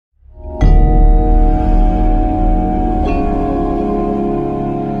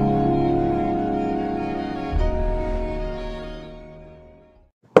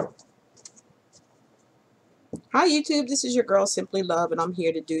Hi YouTube, this is your girl Simply Love, and I'm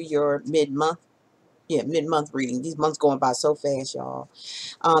here to do your mid-month reading. These months going by so fast, y'all.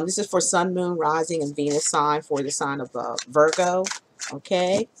 This is for Sun, Moon, Rising, and Venus sign for the sign of Virgo.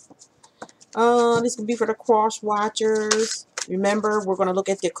 Okay. This can be for the cross watchers. Remember, we're going to look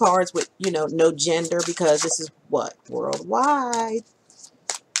at the cards with, no gender, because this is what? Worldwide.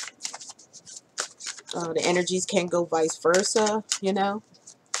 The energies can go vice versa,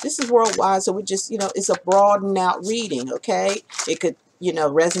 This is worldwide, so we just, it's a broadened out reading, okay? It could,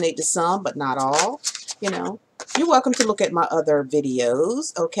 resonate to some, but not all, You're welcome to look at my other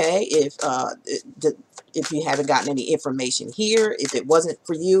videos, okay? If you haven't gotten any information here, if it wasn't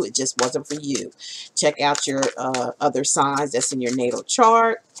for you, it just wasn't for you. Check out your other signs that's in your natal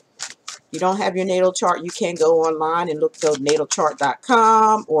chart. You don't have your natal chart, you can go online and look at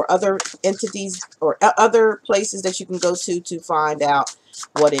natalchart.com or other entities or other places that you can go to find out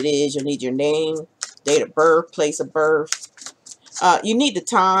what it is. You'll need your name, date of birth, place of birth. You need the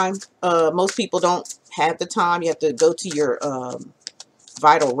time. Most people don't have the time. You have to go to your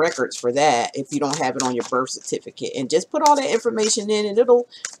vital records for that if you don't have it on your birth certificate. And just put all that information in and it'll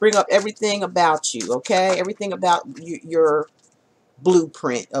bring up everything about you, okay? Everything about your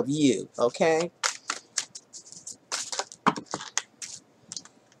blueprint of you, okay?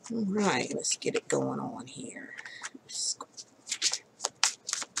 All right, let's get it going on here.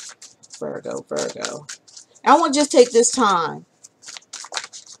 Virgo. I want to just take this time.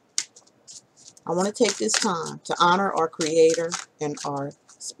 I want to take this time to honor our Creator and our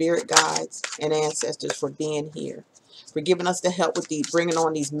spirit guides and ancestors for being here, for giving us the help with bringing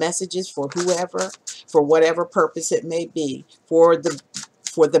on these messages for whoever, for whatever purpose it may be, for the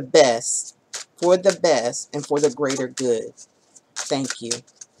best, and for the greater good. Thank you.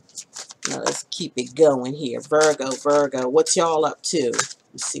 Now let's keep it going here. Virgo, what y'all up to?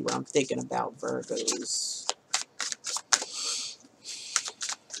 Let's see what I'm thinking about Virgos.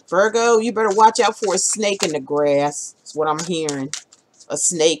 Virgo, you better watch out for a snake in the grass. That's what I'm hearing. A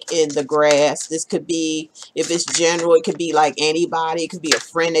snake in the grass. This could be, if it's general, it could be like anybody. It could be a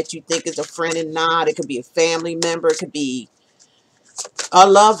friend that you think is a friend and not. It could be a family member. It could be a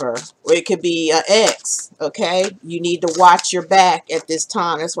lover. Or it could be an ex. Okay? You need to watch your back at this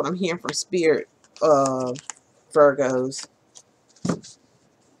time. That's what I'm hearing from Spirit, Virgos.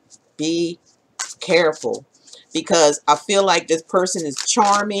 Be careful. Because I feel like this person is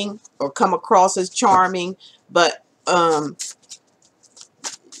charming or come across as charming, but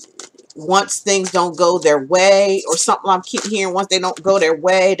once things don't go their way or something, I'm keep hearing once they don't go their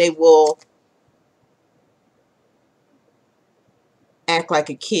way, they will act like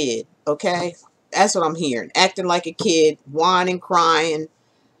a kid, okay? That's what I'm hearing. Acting like a kid, whining, crying.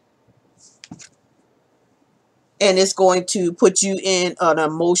 And it's going to put you in an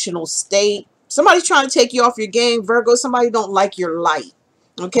emotional state. Somebody's trying to take you off your game, Virgo. Somebody don't like your light.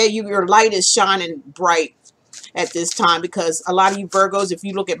 Okay, your light is shining bright at this time, because a lot of you Virgos, if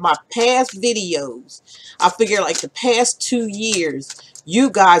you look at my past videos, I figure like the past 2 years, you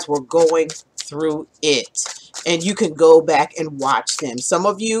guys were going through it. And you can go back and watch them. Some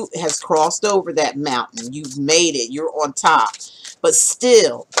of you has crossed over that mountain. You've made it. You're on top. But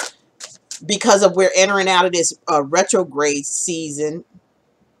still, because of we're entering out of this retrograde season,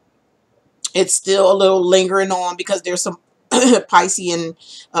 it's still a little lingering on, because there's some Piscean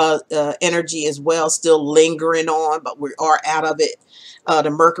energy as well still lingering on, but we are out of it. The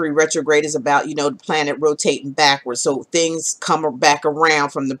Mercury retrograde is about, the planet rotating backwards, so things come back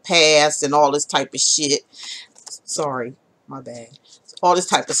around from the past and all this type of shit. Sorry, my bad. All this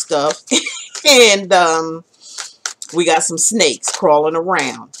type of stuff. And we got some snakes crawling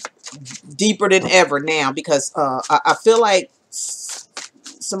around deeper than ever now, because I feel like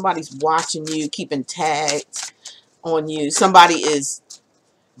somebody's watching you, keeping tags on you. Somebody is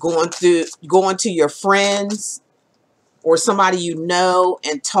going to your friends or somebody you know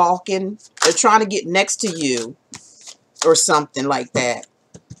and talking. They're trying to get next to you or something like that.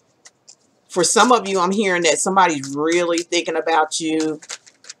 For some of you, I'm hearing that somebody's really thinking about you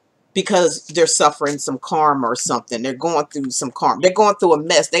because they're suffering some karma or something. They're going through some karma. They're going through a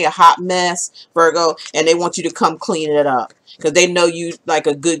mess. They're a hot mess, Virgo, and they want you to come clean it up, because they know you like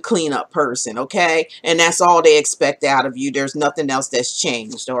a good cleanup person, okay? And that's all they expect out of you. There's nothing else that's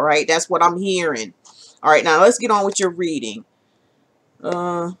changed, all right? That's what I'm hearing. All right, now let's get on with your reading.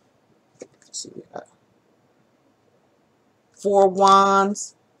 Let's see, we got 4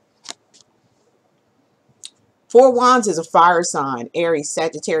 Wands, Four Wands is a fire sign, Aries,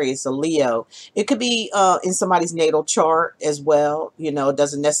 Sagittarius, a Leo. It could be in somebody's natal chart as well. You know, it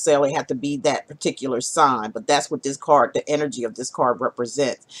doesn't necessarily have to be that particular sign, but that's what this card, the energy of this card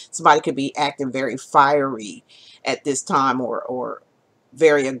represents. Somebody could be acting very fiery at this time, or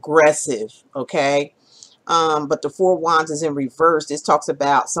very aggressive, okay? But the Four Wands is in reverse. This talks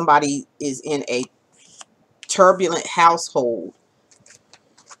about somebody is in a turbulent household.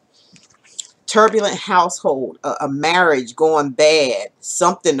 Turbulent household, a marriage going bad,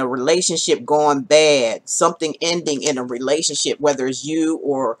 something, a relationship going bad, something ending in a relationship, whether it's you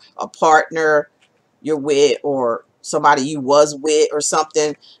or a partner you're with or somebody you was with or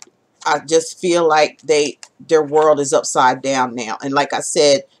something. I just feel like their world is upside down now. And like I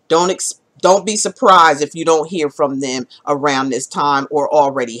said, don't be surprised if you don't hear from them around this time or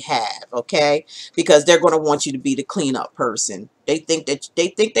already have, okay? Because they're going to want you to be the cleanup person. They think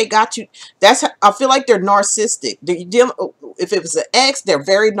they got you. I feel like they're narcissistic. If it was an ex, they're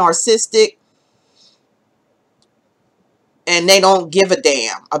very narcissistic. And they don't give a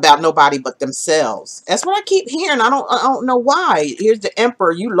damn about nobody but themselves. That's what I keep hearing. I don't know why. Here's the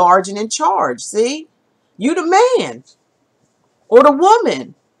Emperor. You large and in charge. See? You the man or the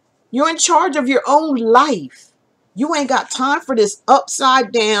woman. You're in charge of your own life. You ain't got time for this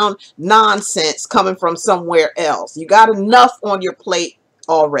upside down nonsense coming from somewhere else. You got enough on your plate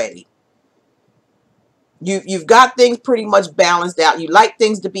already. You've got things pretty much balanced out. You like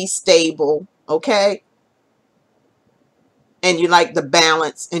things to be stable, okay? And you like the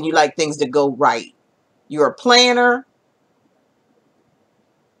balance, and you like things to go right. You're a planner.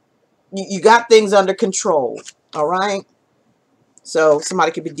 You got things under control, all right? So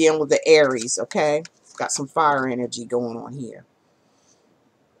somebody could be dealing with the Aries, okay? Got some fire energy going on here.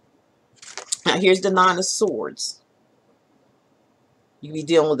 Now here's the Nine of Swords. You could be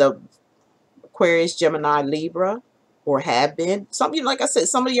dealing with the Aquarius, Gemini, Libra, or have been. Some of you, like I said,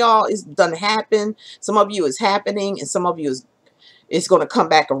 some of y'all is done happen. Some of you is happening, and some of you is going to come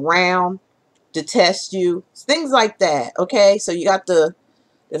back around to test you. Things like that, okay? So you got the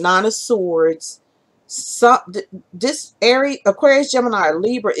Nine of Swords. This Aries, Aquarius, Gemini, or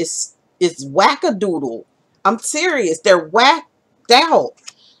Libra is wackadoodle. I'm serious. They're whacked out.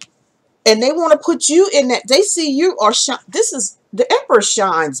 And they want to put you in that. They see you are the Emperor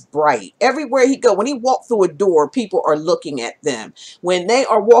shines bright everywhere he go. When he walks through a door, people are looking at them. When they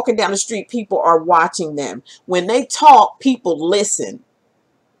are walking down the street, people are watching them. When they talk, people listen.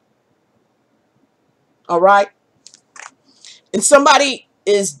 All right? And somebody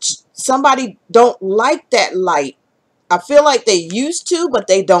don't like that light. I feel like they used to, but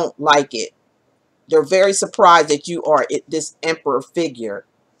they don't like it. They're very surprised that you are this Emperor figure.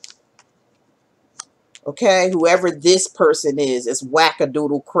 Okay, whoever this person is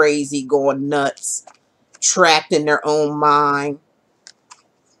wackadoodle crazy, going nuts, trapped in their own mind,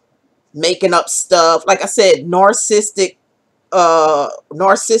 making up stuff. Like I said, narcissistic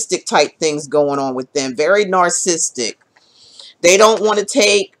type things going on with them. Very narcissistic. They don't want to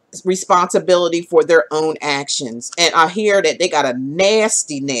take responsibility for their own actions. And I hear that they got a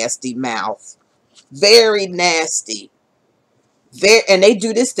nasty, nasty mouth. Very nasty. And they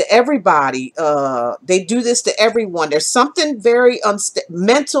do this to everybody. They do this to everyone. There's something very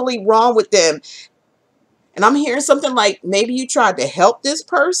mentally wrong with them. And I'm hearing something like, maybe you tried to help this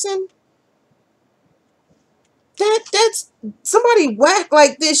person. That's somebody whack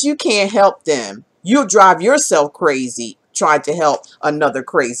like this. You can't help them. You'll drive yourself crazy trying to help another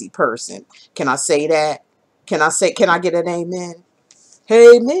crazy person. Can I say that? Can I get an amen?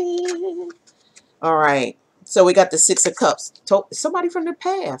 Amen. All right. So we got the Six of Cups. Somebody from the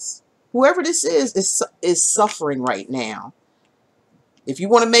past. Whoever this is suffering right now. If you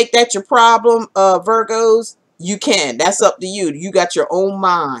want to make that your problem, Virgos, you can. That's up to you. You got your own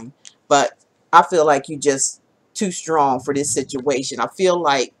mind. But I feel like you just too strong for this situation. I feel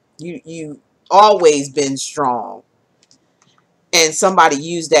like you always been strong. And somebody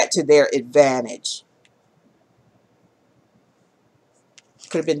used that to their advantage.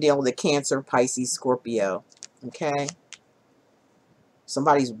 Could have been dealing with a Cancer, Pisces, Scorpio. Okay.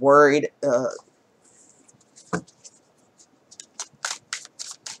 Somebody's worried.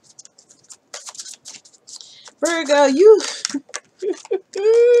 Virgo, you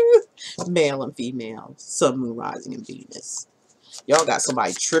male and female, Sun, Moon, Rising, and Venus. Y'all got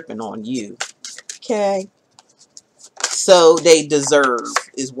somebody tripping on you. Okay. So they deserve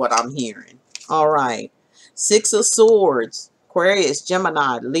is what I'm hearing. All right. Six of Swords. Aquarius,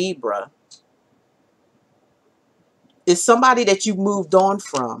 Gemini, Libra. Is somebody that you moved on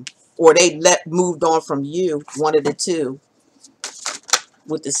from, or they moved on from you, one of the two,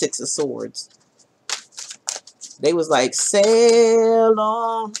 with the Six of Swords. They was like, sail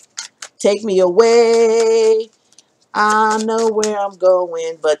on, take me away. I know where I'm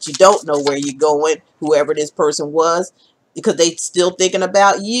going, but you don't know where you're going, whoever this person was, because they still thinking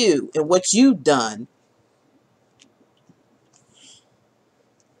about you and what you've done.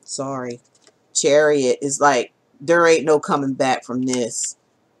 Sorry. Chariot is like, there ain't no coming back from this.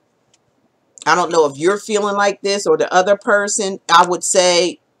 I don't know if you're feeling like this or the other person. I would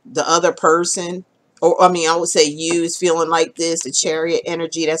say the other person, or I mean, I would say you is feeling like this. The chariot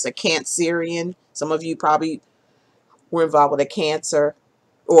energy, that's a Cancerian. Some of you probably were involved with a Cancer,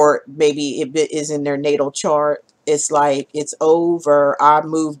 or maybe it is in their natal chart. It's like, it's over. I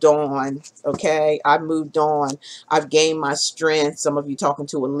moved on. Okay. I moved on. I've gained my strength. Some of you talking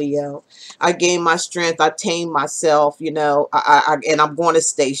to a Leo. I gained my strength. I tamed myself, you know, and I'm going to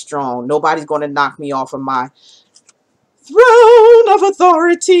stay strong. Nobody's going to knock me off of my throne of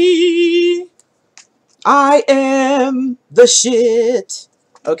authority. I am the shit.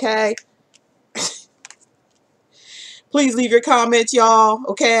 Okay. Please leave your comments, y'all.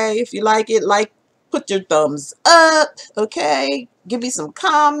 Okay. If you like it, like, put your thumbs up. Okay. Give me some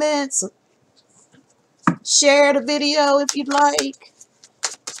comments. Share the video if you'd like.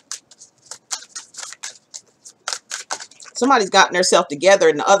 Somebody's gotten themselves together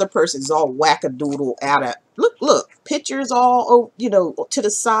and the other person's all wackadoodle out of, look, pictures all, oh, you know, to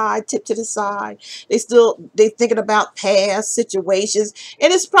the side, tip to the side. They thinking about past situations.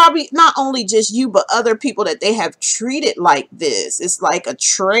 And it's probably not only just you, but other people that they have treated like this. It's like a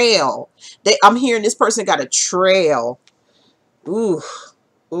trail. I'm hearing this person got a trail. Ooh,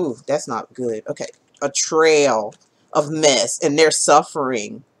 that's not good. Okay. A trail of mess and they're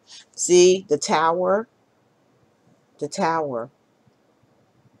suffering. See the tower? The tower.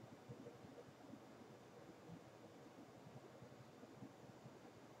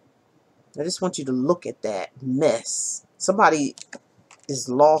 I just want you to look at that mess. Somebody has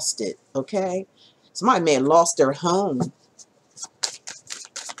lost it, okay? Somebody may have lost their home.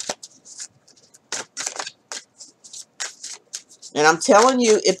 And I'm telling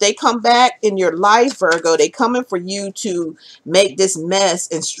you, if they come back in your life, Virgo, they coming for you to make this mess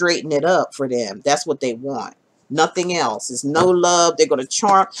and straighten it up for them. That's what they want. Nothing else. It's no love. They're going to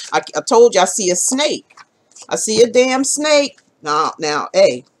charm. I told you I see a snake. I see a damn snake. Now,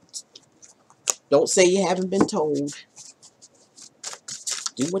 hey, don't say you haven't been told.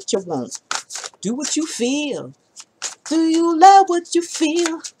 Do what you want. Do what you feel. Do you love what you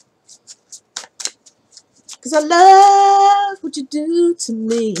feel? Because I love what you do to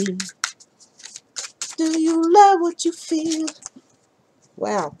me. Do you love what you feel?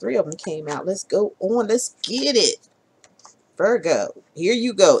 Wow, 3 of them came out. Let's go on. Let's get it. Virgo. Here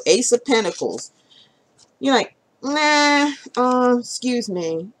you go. Ace of Pentacles. You're like, nah, excuse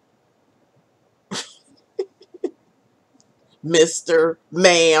me. Mr.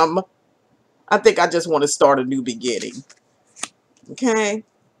 Ma'am. I think I just want to start a new beginning. Okay?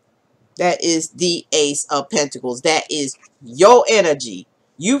 That is the Ace of Pentacles. That is your energy.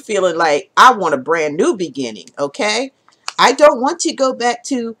 You feeling like, I want a brand new beginning. Okay? I don't want to go back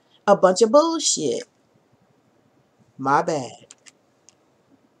to a bunch of bullshit. My bad.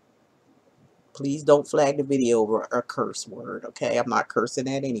 Please don't flag the video over a curse word. Okay? I'm not cursing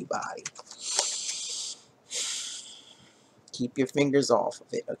at anybody. Keep your fingers off of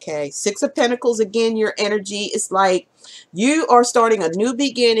it, okay? 6 of Pentacles, again, your energy is like you are starting a new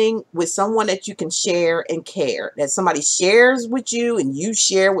beginning with someone that you can share and care. That somebody shares with you and you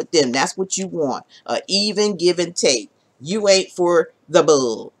share with them. That's what you want. Even give and take. You ain't for the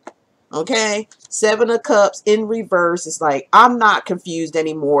bull, okay? 7 of Cups in reverse. It's like, I'm not confused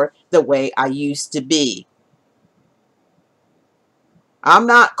anymore the way I used to be. I'm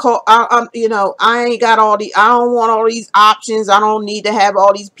not call. I'm, you know, I ain't got all the. I don't want all these options. I don't need to have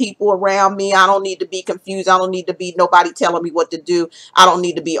all these people around me. I don't need to be confused. I don't need to be nobody telling me what to do. I don't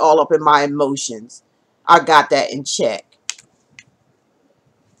need to be all up in my emotions. I got that in check.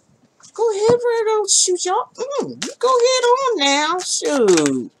 Go ahead, Virgo. Shoot, y'all. You go ahead on now.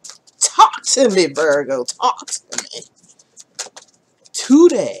 Shoot. Talk to me, Virgo. Talk to me.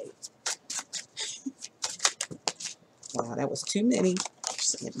 Today. Wow, that was too many.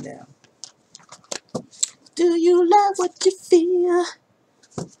 Sing it now. Do you love what you feel?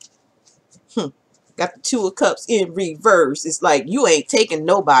 Got the 2 of Cups in reverse. It's like you ain't taking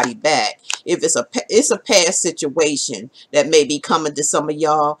nobody back. If it's a past situation that may be coming to some of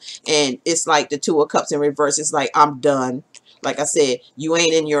y'all, and it's like the 2 of Cups in reverse. It's like, I'm done. Like I said, you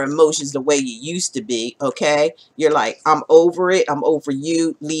ain't in your emotions the way you used to be. Okay, you're like, I'm over it. I'm over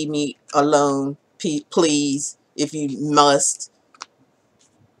you. Leave me alone, please, if you must.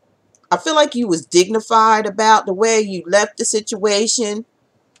 I feel like you was dignified about the way you left the situation,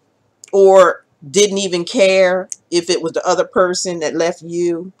 or didn't even care if it was the other person that left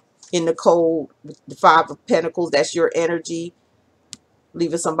you in the cold. The Five of Pentacles, that's your energy.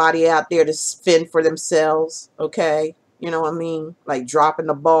 Leaving somebody out there to fend for themselves, okay? You know what I mean? Like dropping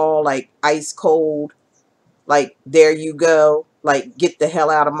the ball, like ice cold. Like, there you go. Like, get the hell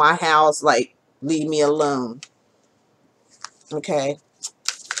out of my house. Like, leave me alone. Okay?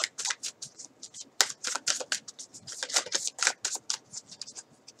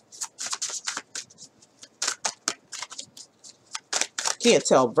 Can't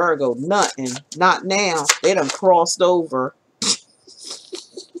tell Virgo nothing. Not now. They done crossed over.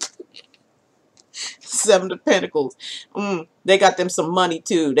 Seven of Pentacles. They got them some money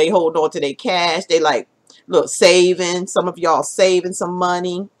too. They hold on to their cash. They like, look, saving. Some of y'all saving some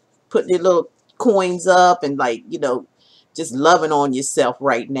money. Putting their little coins up and like, you know, just loving on yourself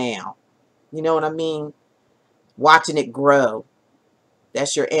right now. You know what I mean? Watching it grow.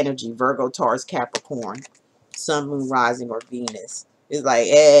 That's your energy. Virgo, Taurus, Capricorn. Sun, Moon, Rising, or Venus. It's like,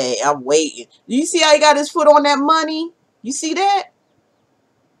 hey, I'm waiting. You see how he got his foot on that money? You see that?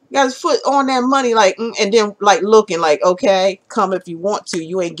 He got his foot on that money, like, and then like looking like, okay, come if you want to.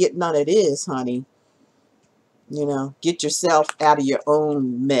 You ain't getting none of this, honey. You know, get yourself out of your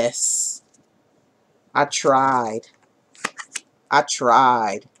own mess. I tried. I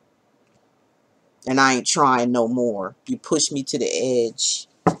tried. And I ain't trying no more. You pushed me to the edge.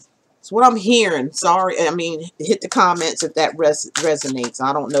 It's what I'm hearing. Sorry. I mean, hit the comments if that resonates.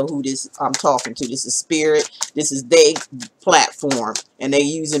 I don't know who this I'm talking to. This is spirit. This is their platform. And they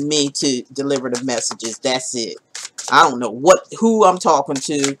using me to deliver the messages. That's it. I don't know who I'm talking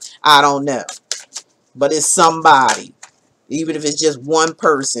to. I don't know. But it's somebody. Even if it's just one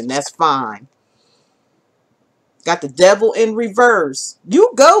person, that's fine. Got the devil in reverse.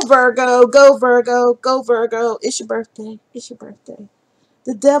 You go, Virgo. Go, Virgo. Go, Virgo. It's your birthday. It's your birthday.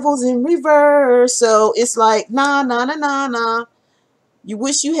 The devil's in reverse. So it's like, nah, nah, nah, nah, nah. You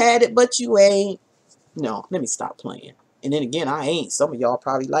wish you had it, but you ain't. No, let me stop playing. And then again, I ain't. Some of y'all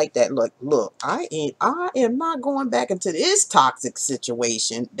probably like that. Look, I am not going back into this toxic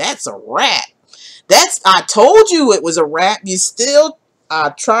situation. That's a wrap. I told you it was a wrap. You still, I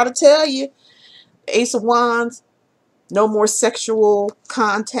try to tell you. Ace of Wands, no more sexual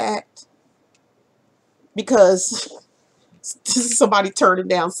contact. Because somebody turning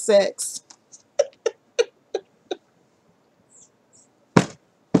down sex.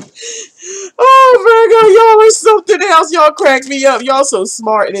 Oh, Virgo, y'all are something else. Y'all crack me up. Y'all so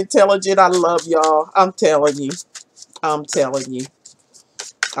smart and intelligent. I love y'all. I'm telling you. I'm telling you.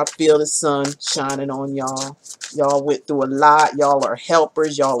 I feel the sun shining on y'all. Y'all went through a lot. Y'all are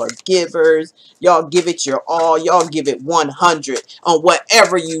helpers. Y'all are givers. Y'all give it your all. Y'all give it 100 on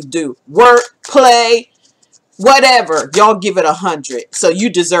whatever you do. Work, play, whatever. Y'all give it 100. So you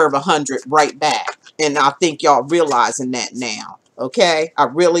deserve 100 right back. And I think y'all realizing that now. Okay? I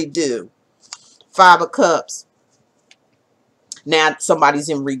really do. Five of Cups. Now somebody's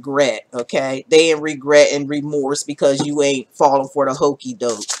in regret, okay? They in regret and remorse because you ain't falling for the hokey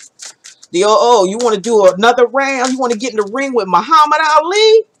doke. Oh, you want to do another round? You want to get in the ring with Muhammad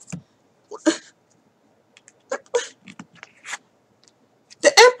Ali?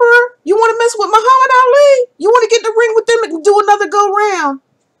 The Emperor? You want to mess with Muhammad Ali? You want to get in the ring with them and do another go round?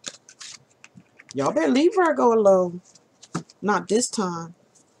 Y'all better leave Virgo alone. Not this time.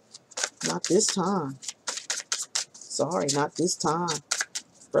 Not this time. Sorry, not this time.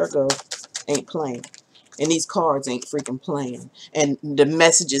 Virgo ain't playing. And these cards ain't freaking playing. And the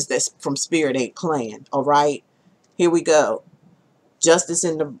messages that's from Spirit ain't playing. All right? Here we go. Justice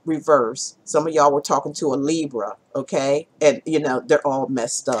in the reverse. Some of y'all were talking to a Libra. Okay? And, you know, they're all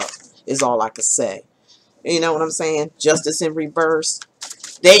messed up. Is all I could say. You know what I'm saying? Justice in reverse.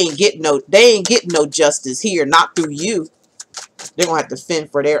 They ain't getting no justice here. Not through you. They're going to have to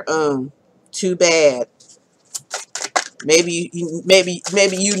fend for their own. Too bad. Maybe you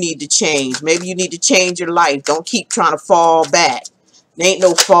need to change. Maybe you need to change your life. Don't keep trying to fall back. There ain't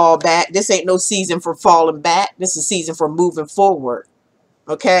no fall back. This ain't no season for falling back. This is a season for moving forward.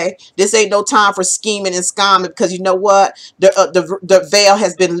 Okay? This ain't no time for scheming and scamming because you know what? The veil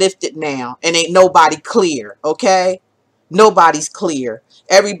has been lifted now and ain't nobody clear. Okay? Nobody's clear.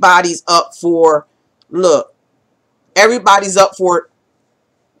 Everybody's up for, look, everybody's up for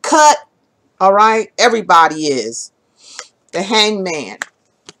cut. All right? Everybody is. The Hangman.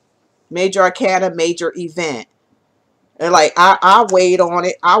 Major Arcana, major event. And like, I wait on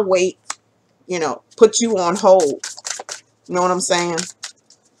it. I wait, you know, put you on hold. You know what I'm saying?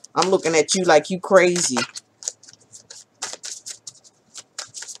 I'm looking at you like you crazy.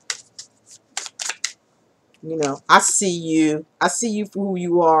 You know, I see you. I see you for who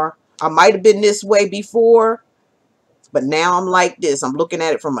you are. I might have been this way before, but now I'm like this. I'm looking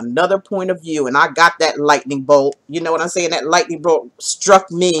at it from another point of view, and I got that lightning bolt. You know what I'm saying? That lightning bolt struck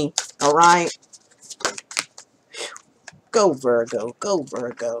me. All right. Go, Virgo. Go,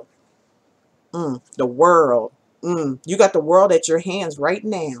 Virgo. The world. You got the world at your hands right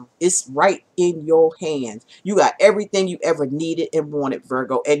now. It's right in your hands. You got everything you ever needed and wanted,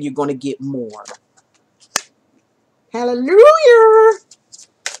 Virgo, and you're going to get more. Hallelujah.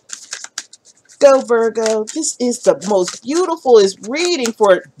 Go, Virgo. This is the most beautifulest reading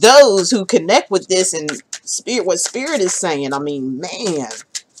for those who connect with this and spirit, what spirit is saying. I mean, man,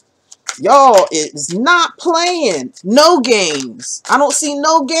 y'all is not playing. No games. I don't see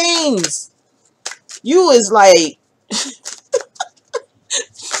no games. You is like,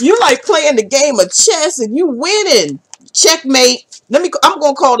 you like playing the game of chess and you winning. Checkmate. I'm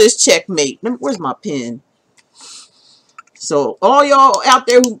going to call this checkmate. Where's my pen? So all y'all out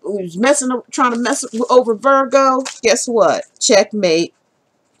there who's trying to mess over Virgo, guess what? Checkmate.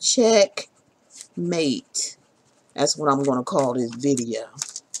 Checkmate. That's what I'm going to call this video.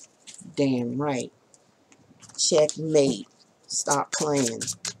 Damn right. Checkmate. Stop playing.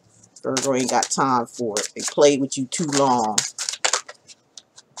 Virgo ain't got time for it. They played with you too long.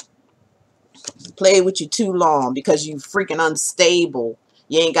 Played with you too long because you freaking unstable.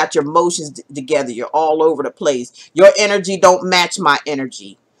 You ain't got your emotions together. You're all over the place. Your energy don't match my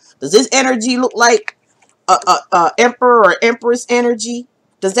energy. Does this energy look like a emperor or empress energy?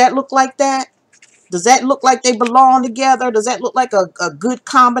 Does that look like that? Does that look like they belong together? Does that look like a good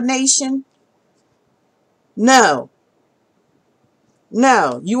combination? No.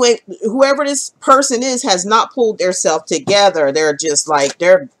 No. You ain't. Whoever this person is has not pulled themselves together. They're just like,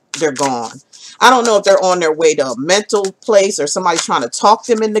 they're gone. I don't know if they're on their way to a mental place or somebody's trying to talk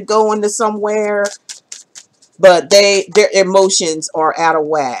them into going to somewhere. But their emotions are out of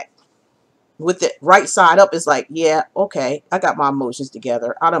whack. With the right side up, it's like, yeah, okay, I got my emotions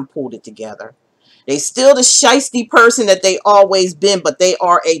together. I done pulled it together. They still the shisty person that they always been, but they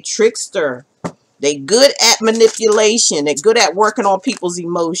are a trickster. They good at manipulation. They're good at working on people's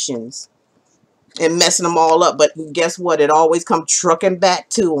emotions and messing them all up. But guess what? It always comes trucking back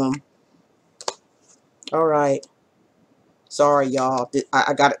to them. All right. Sorry, y'all.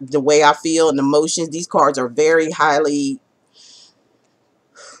 I got the way I feel and emotions. These cards are very highly...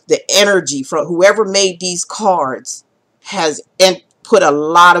 The energy from whoever made these cards has put a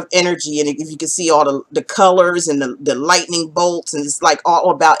lot of energy in it. If you can see all the colors and the lightning bolts, and it's like all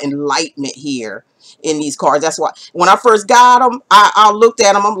about enlightenment here in these cards. That's why when I first got them, I looked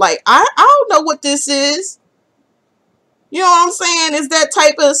at them. I'm like, I don't know what this is. You know what I'm saying? Is that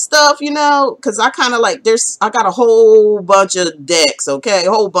type of stuff, you know? Because I kind of like, I got a whole bunch of decks, okay?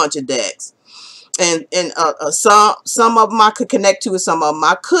 A whole bunch of decks. And some of them I could connect to and some of them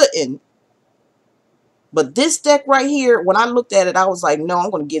I couldn't. But this deck right here, when I looked at it, I was like, no,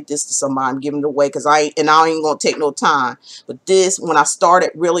 I'm going to give this to somebody. I'm giving it away because I ain't going to take no time. But this, when I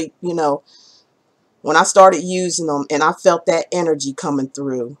started really, you know, when I started using them and I felt that energy coming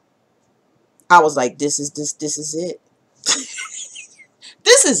through, I was like, this is it.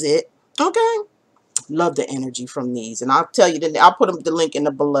 This is it. Okay. Love the energy from these, and I'll tell you, I'll put the link in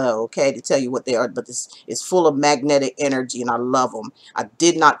the below, okay, to tell you what they are. But this is full of magnetic energy, and I love them. I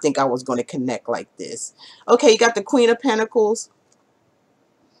did not think I was going to connect like this. Okay, you got the Queen of Pentacles.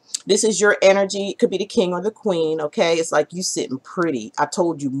 This is your energy. It could be the king or the queen, okay? It's like you sitting pretty. I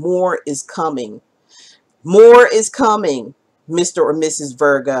told you more is coming. More is coming, Mr. or Mrs.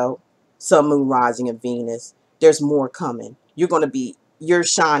 Virgo, Sun, Moon, Rising, and Venus. There's more coming. You're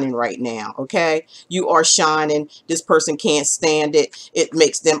shining right now, okay? You are shining. This person can't stand it. It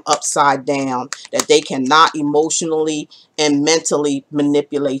makes them upside down, that they cannot emotionally and mentally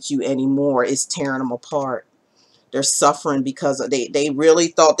manipulate you anymore. It's tearing them apart. They're suffering because they really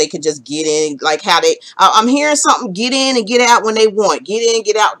thought they could just get in, like how I'm hearing something, get in and get out when they want. Get in,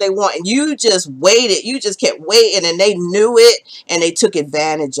 get out they want. And you just waited. You just kept waiting, and they knew it, and they took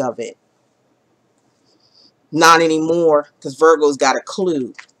advantage of it. Not anymore, because Virgo's got a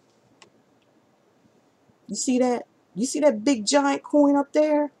clue. You see that? You see that big giant coin up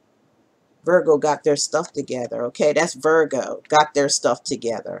there? Virgo got their stuff together, okay? That's Virgo. Got their stuff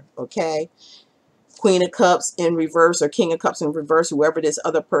together, okay? Queen of Cups in reverse or King of Cups in reverse, whoever this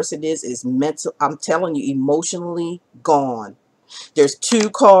other person is mental. I'm telling you, emotionally gone. There's 2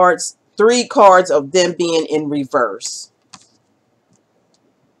 cards, 3 cards of them being in reverse.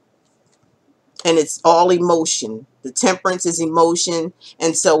 And it's all emotion. The Temperance is emotion,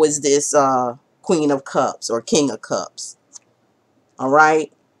 and so is this Queen of Cups or King of Cups. All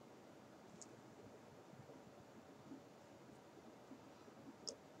right?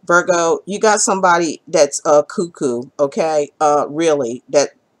 Virgo, you got somebody that's cuckoo, okay? Really,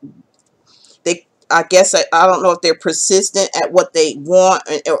 that they, I guess, I don't know if they're persistent at what they want,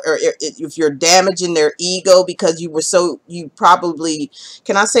 or if you're damaging their ego because you were so, you probably,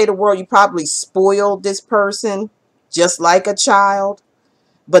 can I say the word, you probably spoiled this person just like a child,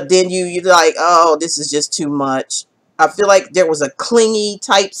 but then you're like, oh, this is just too much. I feel like there was a clingy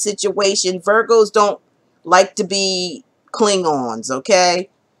type situation. Virgos don't like to be Klingons, okay?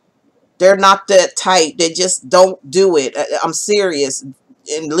 They're not that tight. They just don't do it. I'm serious.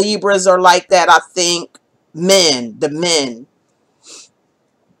 And Libras are like that, I think. Men, the men.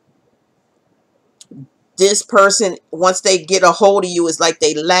 This person, once they get a hold of you, is like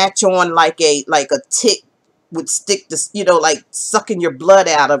they latch on like a tick would stick to, like sucking your blood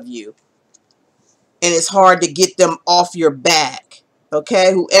out of you. And it's hard to get them off your back.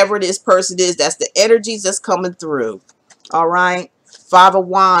 Okay? Whoever this person is, that's the energies that's coming through. All right? Five of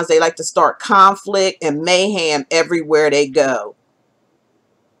Wands, they like to start conflict and mayhem everywhere they go.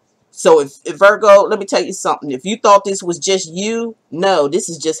 So if Virgo, let me tell you something. If you thought this was just you, no, this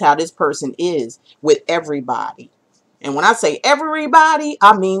is just how this person is with everybody. And when I say everybody,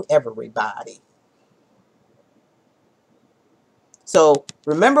 I mean everybody. So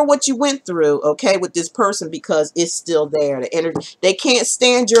remember what you went through, okay, with this person, because it's still there. The energy, they can't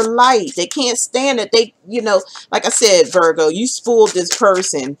stand your light. They can't stand it. They, like I said, Virgo, you fooled this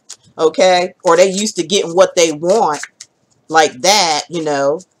person, okay? Or they used to getting what they want like that,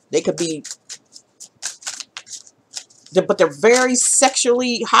 They could be, but they're very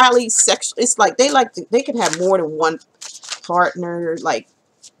sexually, highly sexual. It's like they can have more than one partner. Like,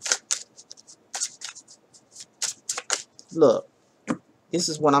 look. This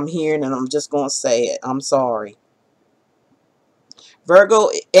is what I'm hearing, and I'm just going to say it. I'm sorry. Virgo,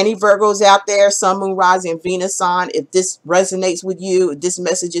 any Virgos out there, Sun, Moon, Rising, and Venus sign, if this resonates with you, if this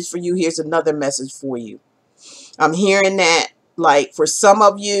message is for you, here's another message for you. I'm hearing that, like, for some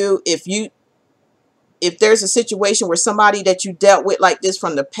of you, if there's a situation where somebody that you dealt with like this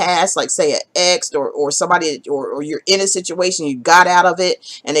from the past, like say an ex or somebody, or you're in a situation, you got out of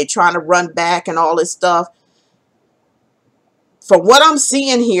it, and they're trying to run back and all this stuff, from what I'm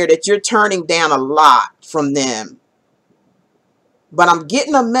seeing here, that you're turning down a lot from them. But I'm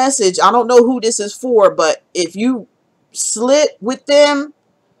getting a message. I don't know who this is for, but if you slit with them,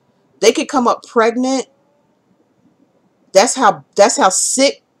 they could come up pregnant. That's how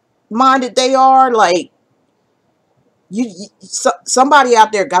sick-minded they are. Like, somebody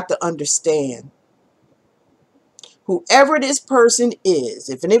out there got to understand. Whoever this person is,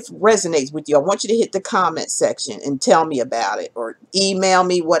 if it resonates with you, I want you to hit the comment section and tell me about it, or email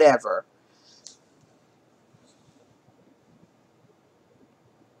me, whatever.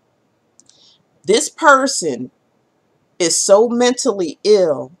 This person is so mentally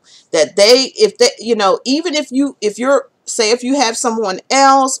ill that even if you're, say, if you have someone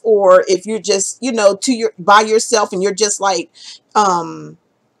else, or if you're just, by yourself, and you're just like,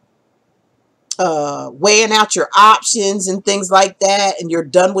 weighing out your options and things like that, and you're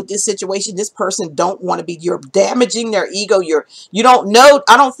done with this situation, this person don't want to be, you're damaging their ego. You don't know,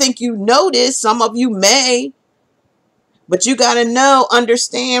 I don't think you notice, some of you may, but you got to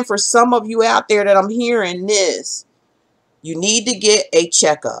understand, for some of you out there that I'm hearing this, you need to get a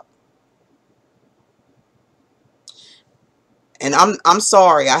checkup. And I'm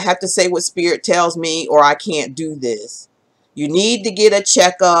sorry, I have to say what Spirit tells me, or I can't do this. You need to get a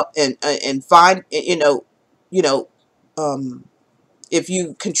checkup and find, if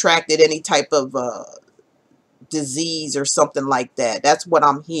you contracted any type of disease or something like that. That's what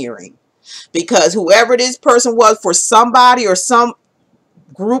I'm hearing. Because whoever this person was, for somebody or some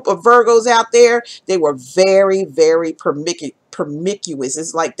group of Virgos out there, they were very, very promiscuous.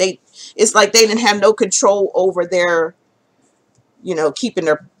 It's like they didn't have no control over their, keeping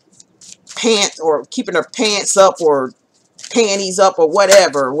their pants up, or panties up, or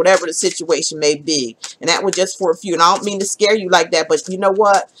whatever the situation may be. And that was just for a few. And I don't mean to scare you like that, but you know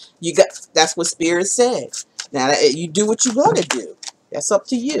what? That's what Spirit said. Now, you do what you want to do. That's up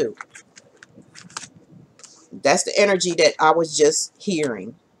to you. That's the energy that I was just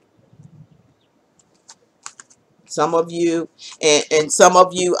hearing. Some of you, and some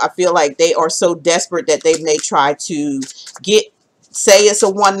of you, I feel like they are so desperate that they may try to say it's a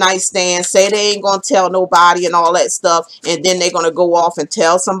one-night stand, say they ain't gonna tell nobody and all that stuff, and then they're gonna go off and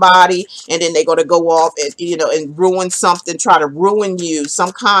tell somebody, and then they're gonna go off and and ruin something, try to ruin you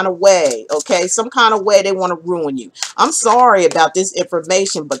some kind of way. Okay, some kind of way they want to ruin you. I'm sorry about this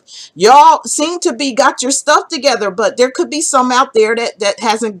information, but y'all seem to be got your stuff together, but there could be some out there that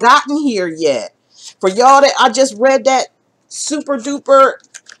hasn't gotten here yet. For y'all that I just read that super duper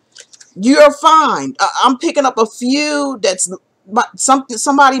You're fine. I'm picking up a few that's something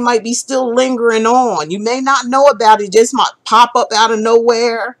somebody might be still lingering on. You may not know about it, just might pop up out of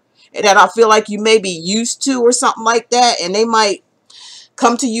nowhere that I feel like you may be used to or something like that, and they might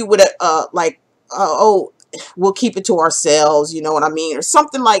come to you with a like oh, we'll keep it to ourselves, you know what I mean, or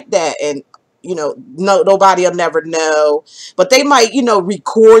something like that, and you know, no, nobody will never know, but they might, you know,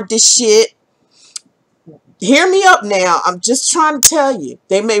 record this shit. Hear me up now. I'm just trying to tell you.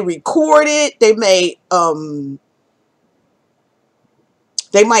 They may record it. They might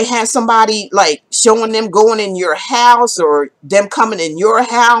have somebody like showing them going in your house or them coming in your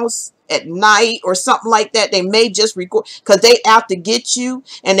house at night or something like that. They may just record because they out to get you,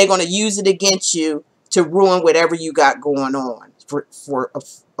 and they're going to use it against you to ruin whatever you got going on for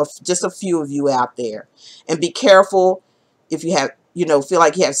just a few of you out there. And be careful if you have, you know, feel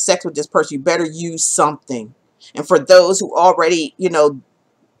like you have sex with this person, you better use something. And for those who already, you know,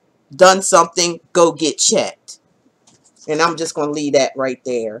 done something, go get checked. And I'm just going to leave that right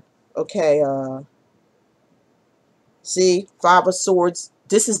there. Okay. See, Five of Swords.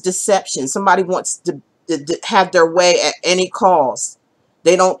 This is deception. Somebody wants to have their way at any cost.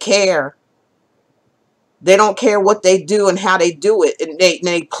 They don't care. They don't care what they do and how they do it. And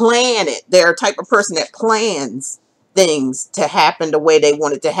they plan it. They're a type of person that plans things to happen the way they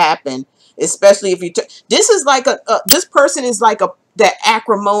want it to happen. Especially if you... This is like this person is like that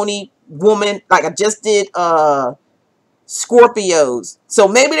acrimony woman. Like I just did... Scorpios. So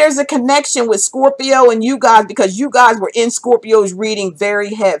maybe there's a connection with Scorpio and you guys because you guys were in Scorpio's reading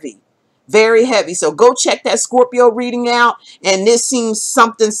very heavy. Very heavy. So go check that Scorpio reading out. And this seems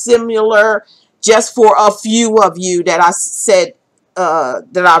something similar just for a few of you that I said,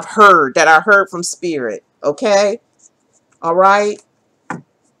 that I heard from Spirit. Okay? All right?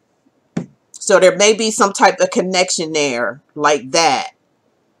 So there may be some type of connection there like that.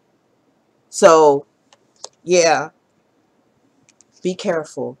 So, yeah. Be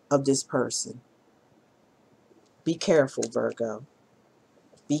careful of this person. Be careful, Virgo.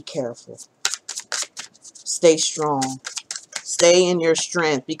 Be careful. Stay strong. Stay in your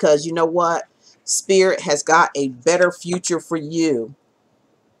strength because you know what? Spirit has got a better future for you.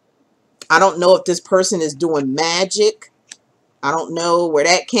 I don't know if this person is doing magic. I don't know where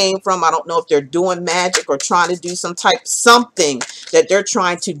that came from. I don't know if they're doing magic or trying to do something that they're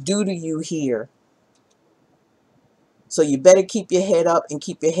trying to do to you here. So you better keep your head up and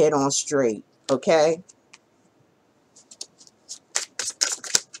keep your head on straight. Okay?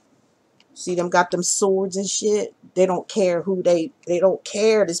 See them got them swords and shit. They don't care who they don't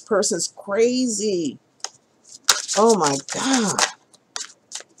care. This person's crazy. Oh my God.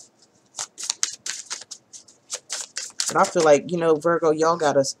 But I feel like, you know, Virgo, y'all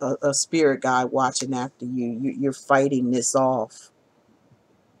got a spirit guide watching after you. You're fighting this off.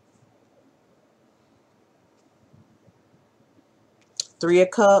 Three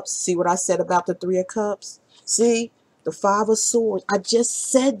of Cups. See what I said about the Three of Cups? See? The Five of Swords. I just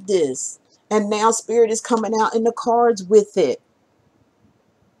said this. And now Spirit is coming out in the cards with it.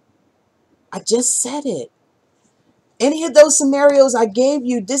 I just said it. Any of those scenarios I gave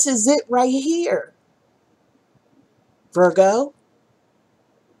you, this is it right here. Virgo.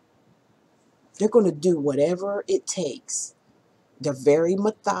 They're going to do whatever it takes. They're very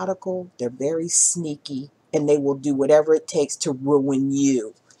methodical. They're very sneaky. And they will do whatever it takes to ruin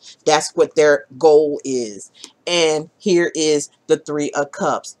you. That's what their goal is. And here is the Three of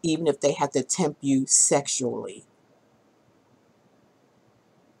Cups. Even if they have to tempt you sexually.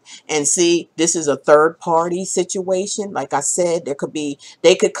 And see, this is a third party situation. Like I said,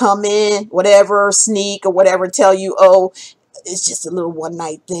 they could come in, whatever, sneak or whatever, tell you, oh, it's just a little one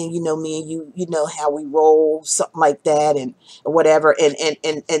night thing, you know, me and you know how we roll, something like that, and whatever.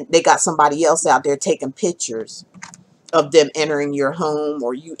 And they got somebody else out there taking pictures of them entering your home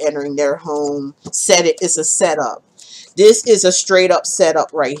or you entering their home. It's a setup. This is a straight up setup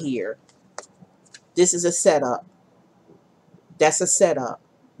right here. This is a setup. That's a setup.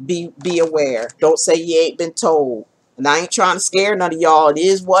 Be aware. Don't say you ain't been told. And I ain't trying to scare none of y'all. It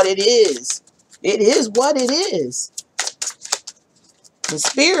is what it is. It is what it is. The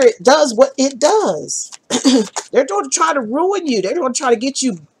Spirit does what it does. They're going to try to ruin you. They're going to try to get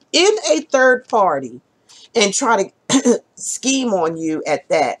you in a third party and try to scheme on you at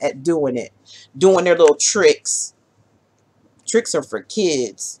that, at doing it. Doing their little tricks. Tricks are for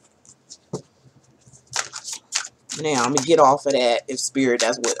kids. Now, I'm going to get off of that. If Spirit,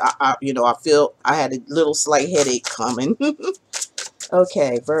 that's what I feel I had a little slight headache coming.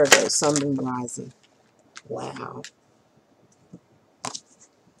 Okay, Virgo, Sun, Moon, Rising. Wow.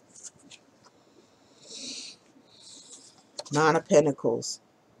 Nine of Pentacles.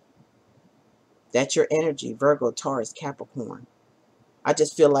 That's your energy, Virgo, Taurus, Capricorn. I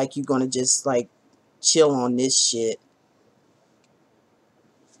just feel like you're going to just like chill on this shit.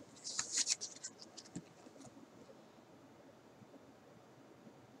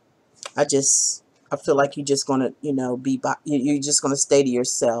 I feel like you're just going to, you know, you're just going to stay to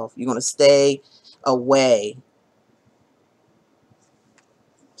yourself. You're going to stay away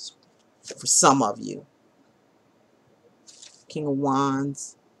for some of you. King of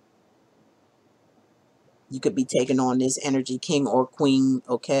Wands. You could be taking on this energy, king or queen,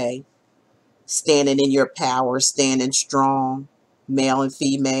 okay? Standing in your power, standing strong, male and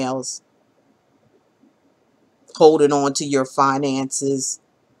females. Holding on to your finances.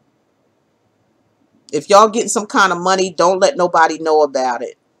 If y'all getting some kind of money, don't let nobody know about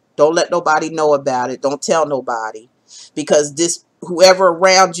it. Don't let nobody know about it. Don't tell nobody. Because this, whoever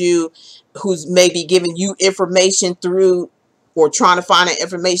around you who's maybe giving you information through or trying to find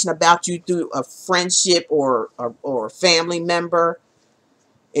information about you through a friendship or a family member,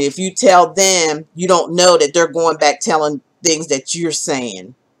 if you tell them, you don't know that they're going back telling things that you're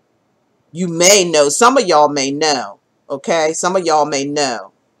saying. You may know. Some of y'all may know. Okay? Some of y'all may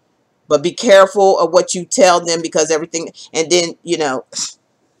know. But be careful of what you tell them, because everything, and then, you know,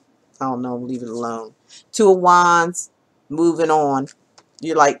 I don't know, leave it alone. Two of Wands, moving on.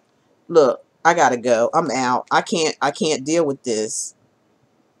 You're like, look, I gotta go. I'm out. I can't deal with this.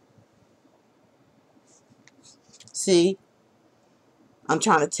 See? I'm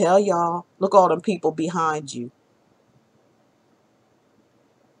trying to tell y'all. Look, all them people behind you.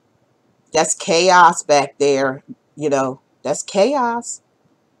 That's chaos back there. You know, that's chaos.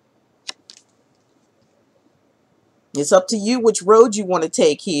 It's up to you which road you want to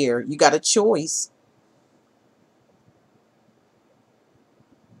take here. You got a choice.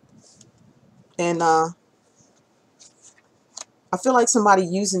 And I feel like somebody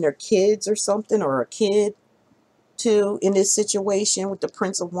using their kids or something, or a kid too, in this situation with the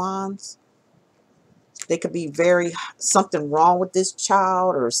Prince of Wands. They could be something wrong with this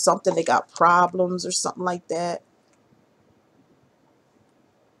child, or something, they got problems or something like that.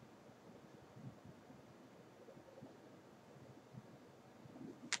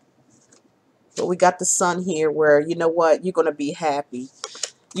 But we got the Sun here, where, you know what, you're going to be happy.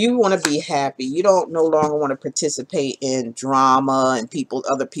 You want to be happy. You don't no longer want to participate in drama and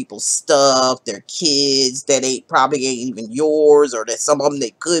other people's stuff, their kids that probably ain't even yours, or that some of them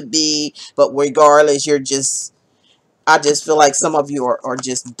they could be. But regardless, I just feel like some of you are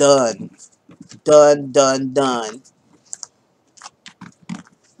just done. Done.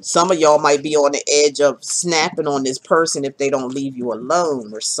 Some of y'all might be on the edge of snapping on this person if they don't leave you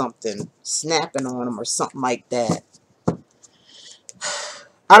alone or something. Snapping on them or something like that.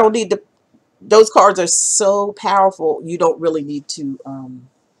 I don't need to. Those cards are so powerful. You don't really need to. Let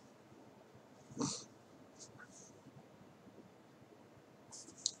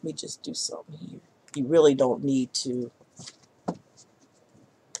me just do something here. You really don't need to.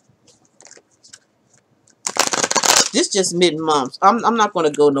 This just mid-month. I'm not going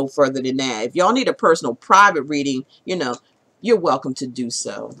to go no further than that. If y'all need a personal private reading, you know, you're welcome to do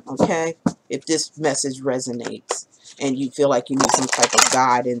so. Okay? If this message resonates and you feel like you need some type of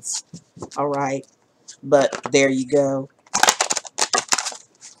guidance. All right? But there you go.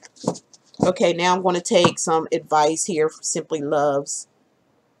 Okay, now I'm going to take some advice here for Simply Love's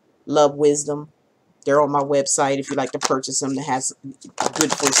Love Wisdom. They're on my website if you'd like to purchase them. That has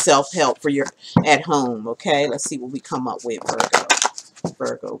good for self-help for your at home. Okay, let's see what we come up with,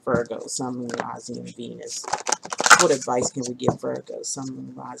 Virgo, Sun, Moon, Rising, and Venus. What advice can we give Virgo, Sun,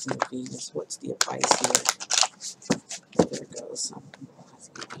 Moon, Rising, and Venus? What's the advice here? Virgo, Sun, Moon,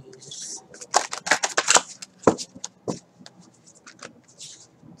 Rising, and Venus.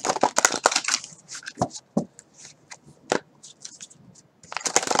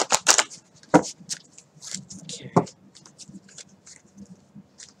 Okay.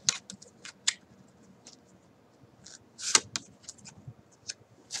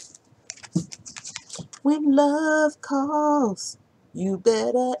 When love calls, you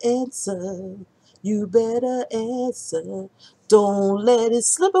better answer. You better answer. Don't let it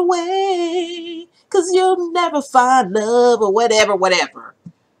slip away, 'cause you'll never find love, or whatever.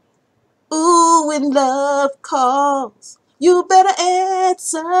 Ooh, when love calls, you better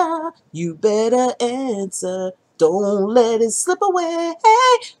answer. You better answer. Don't let it slip away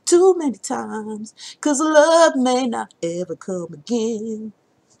too many times, 'cause love may not ever come again.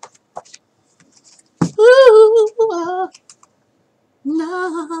 Ooh,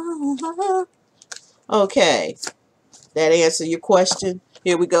 no. Okay, that answer your question.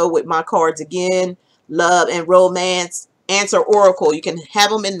 Here we go with my cards again. Love and romance. Answer oracle. You can have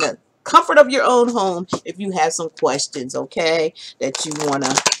them in the comfort of your own home if you have some questions, okay, that you want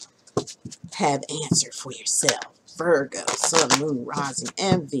to have answered for yourself. Virgo, Sun, Moon, Rising,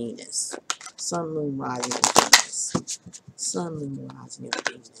 and Venus. Sun, Moon, Rising, and Venus. Sun, Moon, Rising, and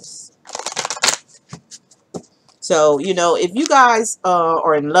Venus. So, you know, if you guys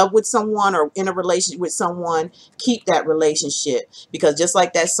are in love with someone or in a relationship with someone, keep that relationship. Because just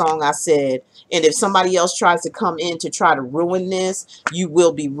like that song I said, and if somebody else tries to come in to try to ruin this, you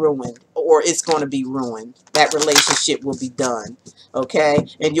will be ruined, or it's going to be ruined. That relationship will be done, okay?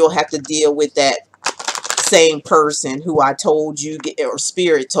 And you'll have to deal with that same person who I told you, or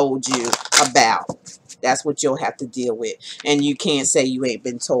spirit told you about. That's what you'll have to deal with. And you can't say you ain't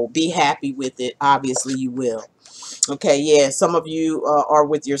been told. Be happy with it. Obviously, you will. Okay, yeah, some of you are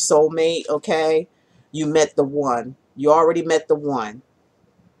with your soulmate, okay? You met the one. You already met the one.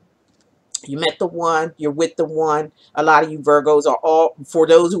 You met the one. You're with the one. A lot of you Virgos are all, for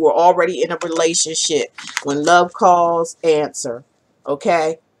those who are already in a relationship, when love calls, answer,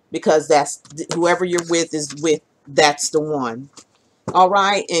 okay? Because that's, whoever you're with is with, that's the one. All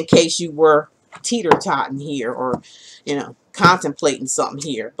right, in case you were teeter-totting here, or, you know, contemplating something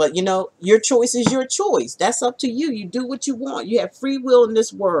here. But, you know, your choice is your choice. That's up to you. You do what you want. You have free will in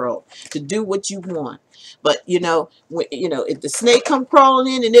this world to do what you want. But, you know, if the snake come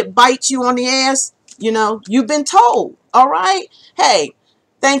crawling in and it bites you on the ass, you know, you've been told. All right? Hey,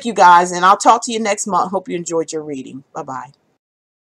 thank you guys, and I'll talk to you next month. Hope you enjoyed your reading. Bye-bye.